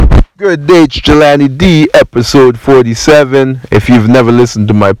Good day, it's Jelani D, episode 47. If you've never listened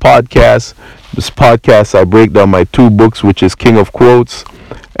to my podcast, this podcast I break down my two books, which is King of Quotes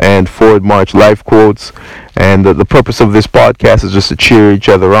and Forward March Life Quotes. And the purpose of this podcast is just to cheer each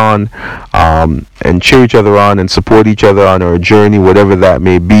other on, and support each other on our journey, whatever that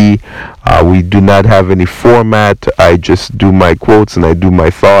may be. We do not have any format. I just do my quotes and I do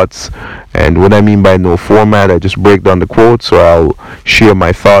my thoughts. And what I mean by no format, I just break down the quotes, or I'll share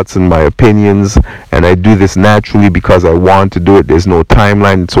my thoughts and my opinions. And I do this naturally because I want to do it. There's no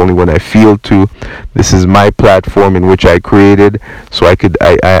timeline. It's only when I feel to. This is my platform in which I created, so I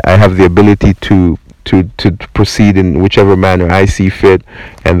have the ability to proceed in whichever manner I see fit.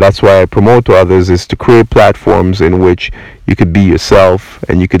 And that's why I promote to others, is to create platforms in which you could be yourself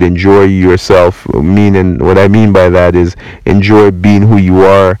and you could enjoy yourself. Meaning, what I mean by that is enjoy being who you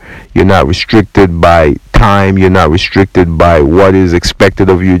are. You're not restricted by time, you're not restricted by what is expected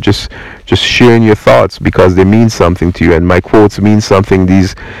of you. Just sharing your thoughts because they mean something to you. And my quotes mean something.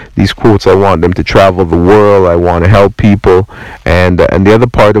 These quotes, I want them to travel the world. I want to help people. And the other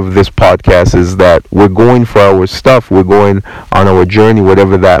part of this podcast is that we're going for our stuff. We're going on our journey,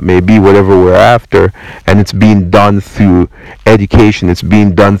 whatever that may be, whatever we're after. And it's being done through education. It's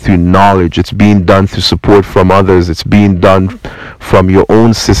being done through knowledge. It's being done through support from others. It's being done from your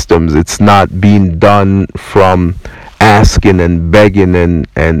own systems. It's not being done from asking and begging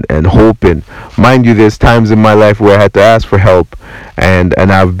and hoping. Mind you, there's times in my life where I had to ask for help, and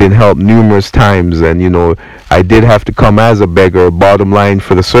I've been helped numerous times, and I did have to come as a beggar, bottom line,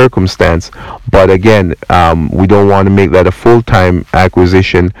 for the circumstance. But again, we don't want to make that a full-time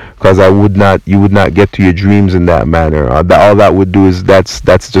acquisition, because you would not get to your dreams in that manner. All that would do is that's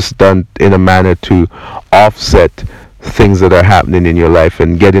just done in a manner to offset things that are happening in your life,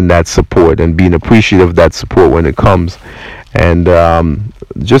 and getting that support and being appreciative of that support when it comes. And on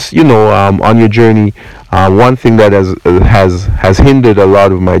your journey, one thing that has hindered a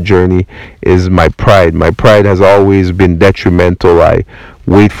lot of my journey is my pride. My pride has always been detrimental. I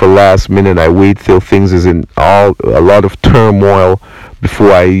wait for last minute. I wait till things is in a lot of turmoil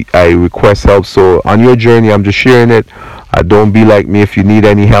before I request help. So on your journey, I'm just sharing it. Don't be like me. If you need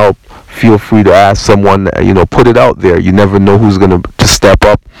any help, feel free to ask someone. Put it out there. You never know who's going to step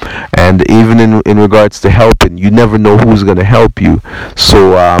up. And even in regards to helping, you never know who's going to help you.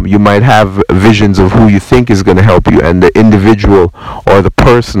 So you might have visions of who you think is going to help you, and the individual or the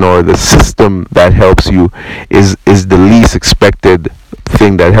person or the system that helps you is the least expected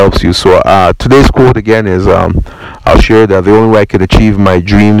thing that helps you. So today's quote again is, I'll share that the only way I can achieve my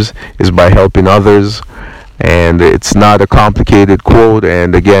dreams is by helping others. And it's not a complicated quote.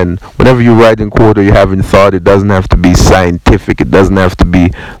 And again, whenever you write a quote or you haven't thought, it doesn't have to be scientific. It doesn't have to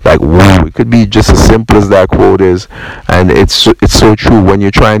be like woo. It could be just as simple as that quote is. And it's so true. When you're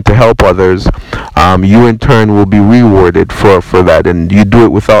trying to help others, you in turn will be rewarded for that. And you do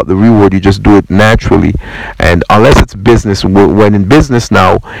it without the reward. You just do it naturally. And unless it's business, when in business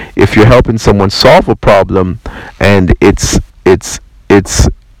now, if you're helping someone solve a problem, and it's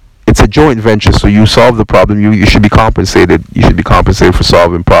a joint venture, so you solve the problem, you should be compensated. You should be compensated for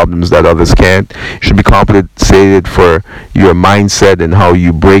solving problems that others can't. You should be compensated for your mindset and how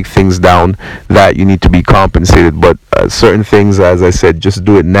you break things down. That you need to be compensated. But certain things, as I said, just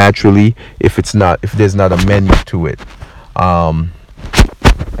do it naturally. If there's not a menu to it. And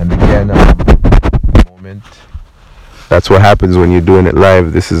again, moment. That's what happens when you're doing it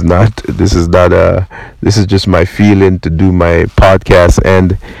live. This is just my feeling to do my podcast,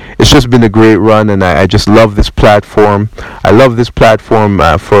 and it's just been a great run, and I just love this platform. I love this platform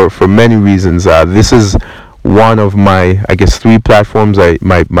for many reasons. This is one of my, I guess, three platforms.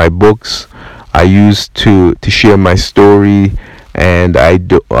 My books I use to share my story, and I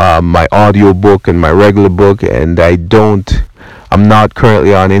do my audio book and my regular book, and I'm not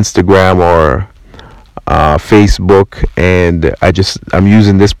currently on Instagram or Facebook, and I'm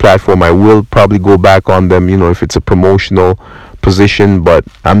using this platform. I will probably go back on them, if it's a promotional position, but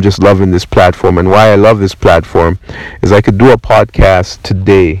I'm just loving this platform. And why I love this platform is I could do a podcast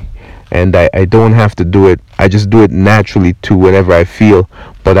today, and I don't have to do it. I just do it naturally to whenever I feel.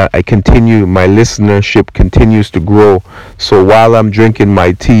 But I continue, my listenership continues to grow. So while I'm drinking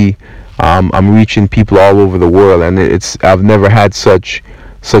my tea, I'm reaching people all over the world, and I've never had such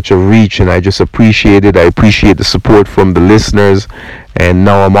a reach, and I just appreciate it. I appreciate the support from the listeners, and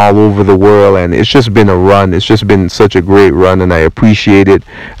now I'm all over the world, and it's just been a run. It's just been such a great run, and I appreciate it.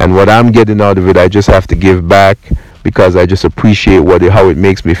 And what I'm getting out of it, I just have to give back, because I just appreciate how it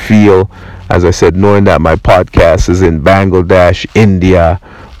makes me feel. As I said, knowing that my podcast is in Bangladesh, India,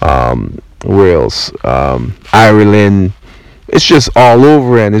 where else? Ireland, it's just all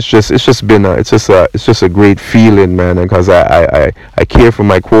over, and it's just a great feeling, man, because I care for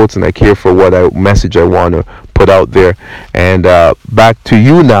my quotes, and I care for what I message I want to put out there. And back to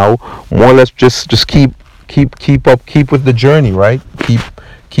you now. More or less, just keep with the journey, right?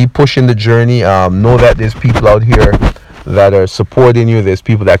 Keep pushing the journey. Know that there's people out here that are supporting you. There's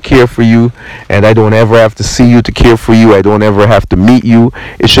people that care for you, and I don't ever have to see you to care for you. I don't ever have to meet you.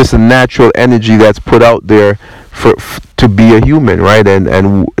 It's just a natural energy that's put out there to be a human, right?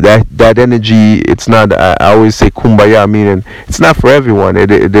 And that energy, it's not, I always say kumbaya, meaning it's not for everyone.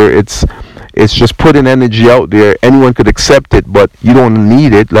 It's just putting energy out there. Anyone could accept it, but you don't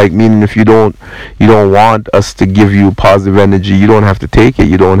need it. Like, meaning, if you don't want us to give you positive energy, you don't have to take it.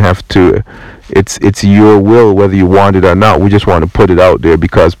 You don't have to. It's your will whether you want it or not. We just want to put it out there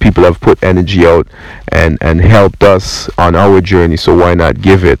because people have put energy out and helped us on our journey. So why not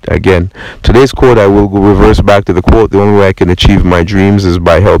give it again? Today's quote, I will go reverse back to the quote. The only way I can achieve my dreams is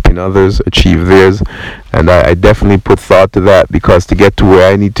by helping others achieve theirs. And I definitely put thought to that, because to get to where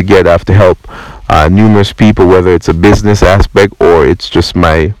I need to get, I have to help numerous people, whether it's a business aspect or it's just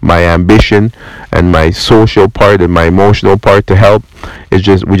my ambition and my social part and my emotional part to help. We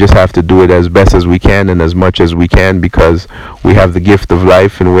just have to do it as best as we can and as much as we can, because we have the gift of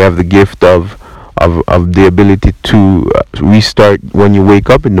life, and we have the gift of the ability to restart when you wake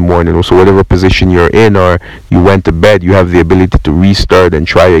up in the morning. So whatever position you're in, or you went to bed, you have the ability to restart and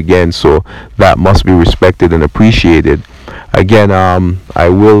try again. So that must be respected and appreciated. Again, I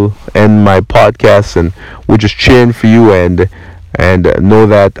will end my podcast, and we're just cheering for you, and know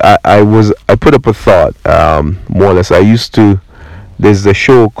that I put up a thought, more or less. There's a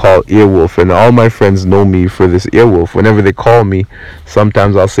show called Earwolf, and all my friends know me for this Earwolf. Whenever they call me,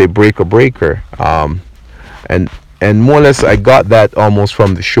 sometimes I'll say Breaker. And more or less, I got that almost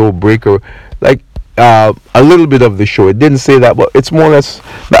from the show Breaker, like a little bit of the show. It didn't say that, but it's more or less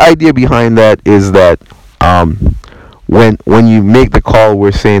the idea behind that is that when you make the call,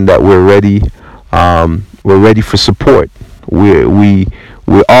 we're saying that we're ready. We're ready for support. We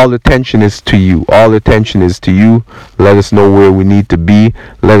all attention is to you. All attention is to you. Let us know where we need to be.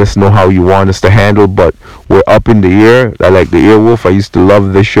 Let us know how you want us to handle. But we're up in the air. I like the Earwolf. I used to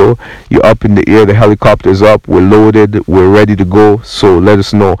love this show. You're up in the air. The helicopter's up. We're loaded. We're ready to go. So let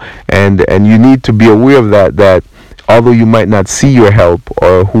us know. And you need to be aware of that although you might not see your help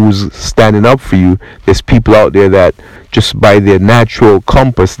or who's standing up for you, there's people out there that just by their natural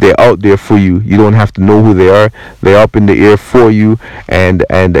compass, they're out there for you. You don't have to know who they are. They're up in the air for you. And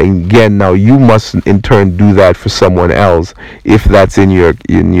again, now you must in turn do that for someone else if that's in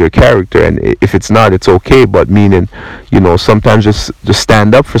your character. And if it's not, it's okay. But meaning, sometimes just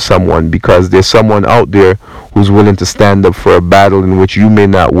stand up for someone, because there's someone out there who's willing to stand up for a battle in which you may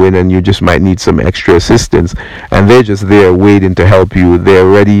not win, and you just might need some extra assistance, and they're just there waiting to help you. They're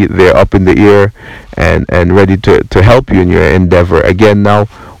ready, they're up in the air and ready to help you in your endeavor. Again, now,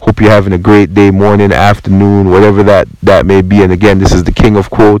 hope you're having a great day, morning, afternoon, whatever that may be. And again, this is the King of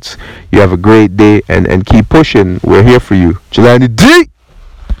Quotes. You have a great day, and keep pushing. We're here for you. Jelani D!